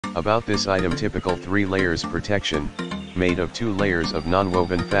About this item: typical 3 layers protection, made of 2 layers of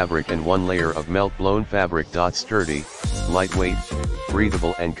non-woven fabric and 1 layer of melt-blown fabric. Sturdy, lightweight,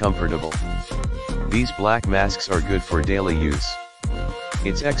 breathable and comfortable. These black masks are good for daily use.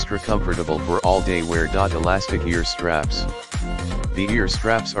 It's extra comfortable for all-day wear. Elastic ear straps. The ear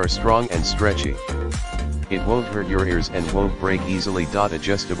straps are strong and stretchy. It won't hurt your ears and won't break easily.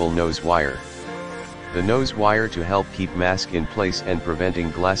 Adjustable nose wire. The nose wire to help keep mask in place and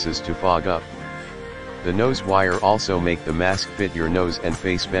preventing glasses to fog up. The nose wire also make the mask fit your nose and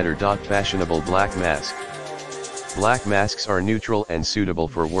face better. Fashionable black mask. Black masks are neutral and suitable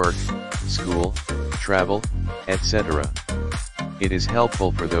for work, school, travel, etc. It is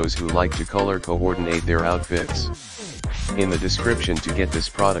helpful for those who like to color coordinate their outfits. In the description to get this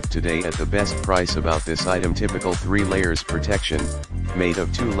product today at the best price. About this item: typical 3 layers protection, made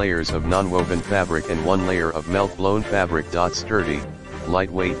of 2 layers of non-woven fabric and 1 layer of melt-blown fabric. Sturdy,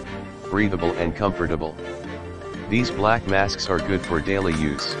 lightweight, breathable and comfortable. These black masks are good for daily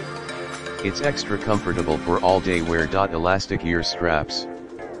use. It's extra comfortable for all-day wear. Elastic ear straps.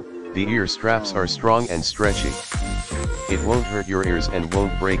 The ear straps are strong and stretchy. It won't hurt your ears and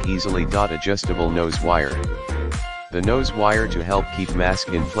won't break easily. Adjustable nose wire. The nose wire to help keep mask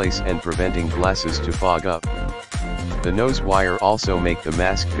in place and preventing glasses to fog up. The nose wire also make the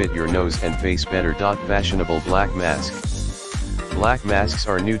mask fit your nose and face better. Fashionable black mask. Black masks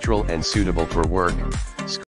are neutral and suitable for work,